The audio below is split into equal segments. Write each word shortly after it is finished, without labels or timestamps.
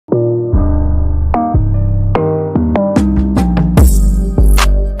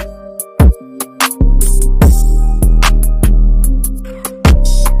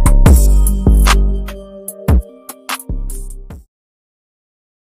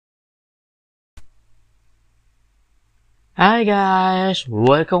Hi guys,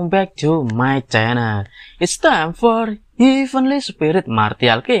 welcome back to my channel. It's time for Heavenly Spirit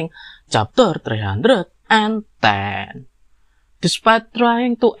Martial King chapter 310. Despite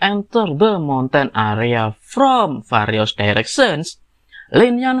trying to enter the mountain area from various directions,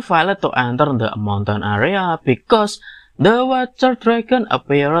 Lin Yan failed to enter the mountain area because the water dragon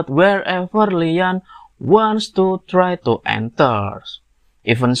appeared wherever Lin Yan wants to try to enter.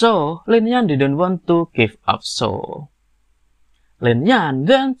 Even so, Lin Yan didn't want to give up so. Lin Yan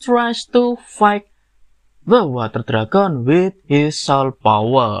then tries to fight the water dragon with his soul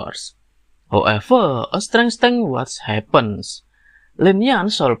powers. However, a strange thing happens. Lin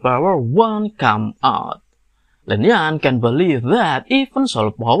Yan's soul power won't come out. Lin Yan can believe that even soul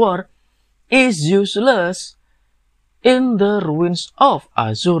power is useless in the ruins of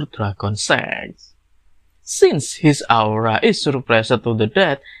Azure Dragon Sex. Since his aura is suppressed to the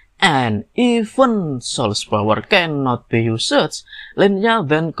death, and even soul's power cannot be used, Lin Yan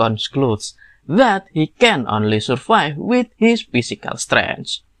then concludes that he can only survive with his physical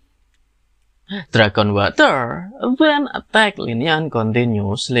strength. Dragon water then attacked Lin Yan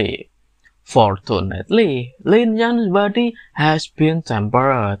continuously. Fortunately, Lin Yan's body has been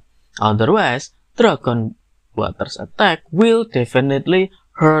tempered. Otherwise, dragon water's attack will definitely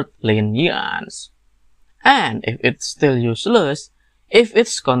hurt Lin Yan's. And if it's still useless, if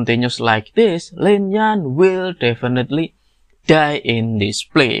it continues like this, Lin Yan will definitely die in this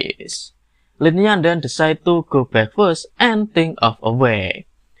place. Lin Yan then decides to go back first and think of a way.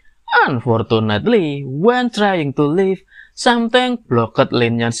 Unfortunately, when trying to leave, something blocked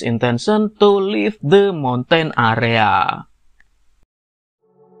Lin Yan's intention to leave the mountain area.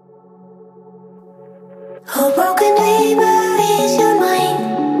 Oh, broken dreamer is your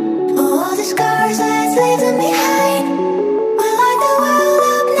mind. All the scars, let's leave them behind. We light the world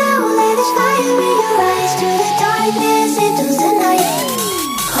up now, let us fire in your eyes. To the darkness, into the night.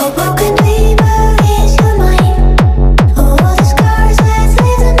 Oh, broken dreamer is your mind. All the scars, let's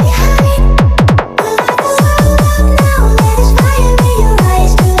leave them behind. We light the world up now, let us fire in your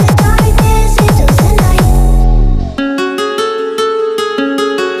eyes. To the darkness, into the night.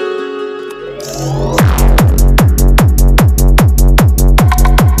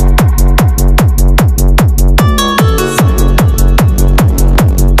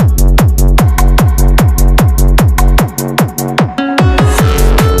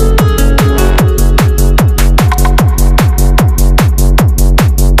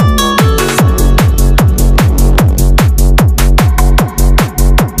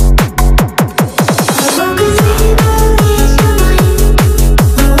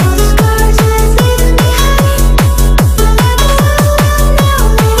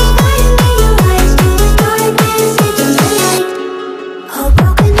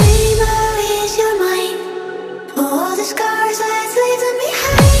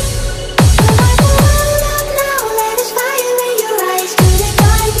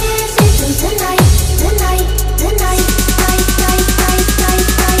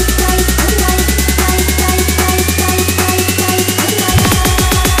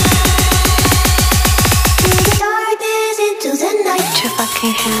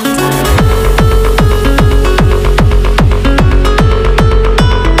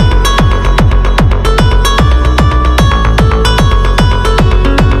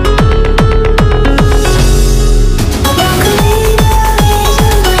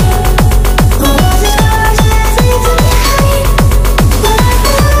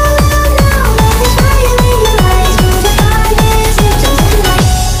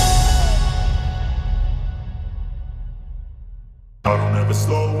 I don't ever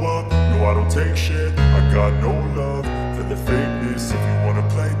slow up, no I don't take shit. I got no love for the fakeness. If you wanna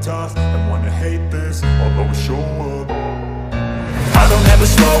play tough and wanna hate this, I'll always show up. I don't ever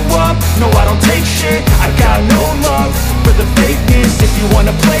slow up, no I don't take shit. I got no love for the fakeness. If you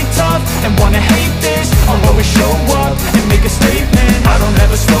wanna play tough and wanna hate this, I'll always show up and make a statement. I don't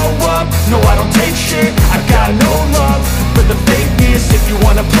ever slow up, no I don't take shit. I got no love for the fakeness. If you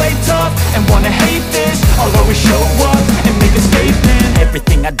wanna play tough and wanna hate this, I'll always show up and make a statement.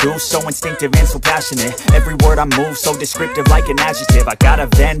 Everything I do so instinctive and so passionate. Every word I move so descriptive like an adjective. I got a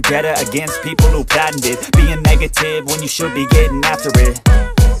vendetta against people who patented being negative when you should be getting after it.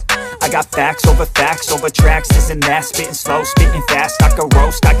 I got facts over tracks, isn't that? Spitting slow, spitting fast, I could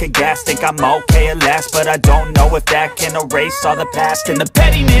roast, I could gas. Think I'm okay at last, but I don't know if that can erase all the past. And the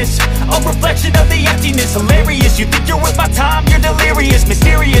pettiness, a reflection of the emptiness. Hilarious, you think you're worth my time, you're delirious.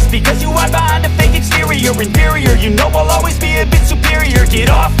 Mysterious, because you hide behind a fake exterior. Inferior, you know I'll always be a bit superior. Get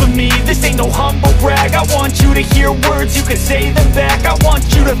off of me, this ain't no humble brag. I want you to hear words, you can say them back. I want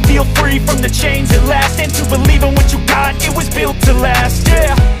you to feel free from the chains at last, and to believe in what you got, it was built to last,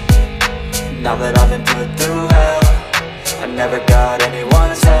 yeah. Now that I've been put through hell, I never got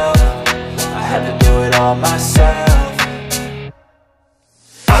anyone's help. I had to do it all myself.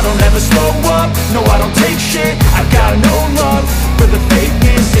 I don't ever slow up, no I don't take shit. I got no love for the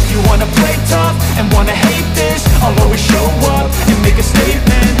fakeness. If you wanna play tough and wanna hate this, I'll always show up and make a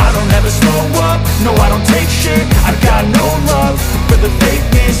statement. I don't ever slow up, no I don't take shit. I got no love for the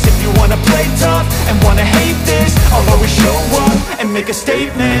fakeness. If you wanna play tough and wanna hate this, I'll always show up and make a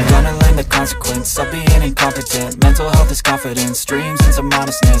statement. Gonna learn the consequence of being incompetent. Mental health is confidence, dreams and some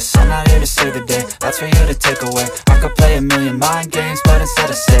honestness. I'm not here to save the day, that's for you to take away. I could play a million mind games, but instead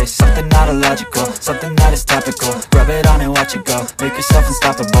I say something not illogical, something that is topical. Rub it on and watch it go, make yourself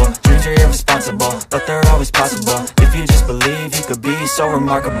unstoppable. Dreams are irresponsible, but they're always possible. If you just believe, you could be so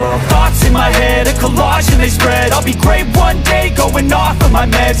remarkable. Thoughts in my head, a collage and they spread. I'll be great one day, going off of my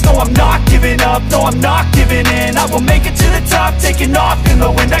meds. No, I'm not giving up, no, I'm not giving in. I will make it to the top, taking off in the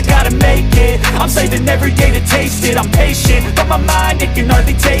wind. I gotta make it, I'm saving every day to taste it. I'm patient, but my mind, it can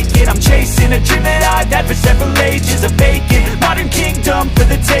hardly take it. I'm chasing a dream that I've had for several ages. A vacant, modern kingdom for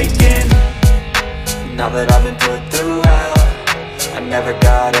the taking. Now that I've been put through hell, I never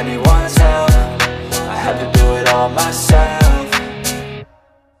got anyone's help. I had to do it all myself.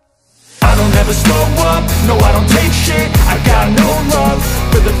 I don't ever slow up, no I don't take shit. I got no love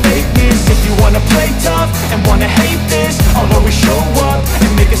for the fakeness. If you wanna play tough and wanna hate this, I'll always show up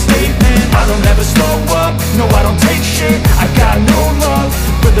and make a statement. I don't ever slow up, no I don't take shit. I got no love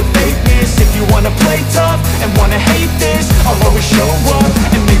for the fakeness. If you wanna play tough and wanna hate this, I'll always show up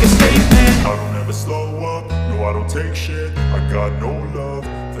and make a statement. I don't ever slow up, no I don't take shit. I got no love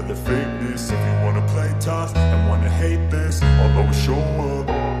for the fakeness. If you wanna play tough and wanna hate this, I'll always show up.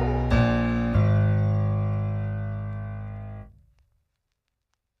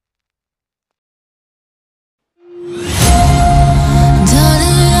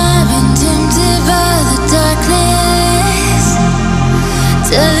 Darling, I've been tempted by the darkness,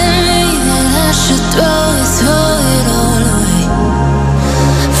 telling me that I should throw it all away.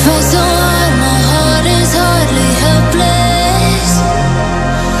 Fight so hard, my heart is hardly helpless.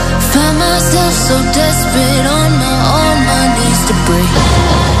 Find myself so desperate on my knees to break.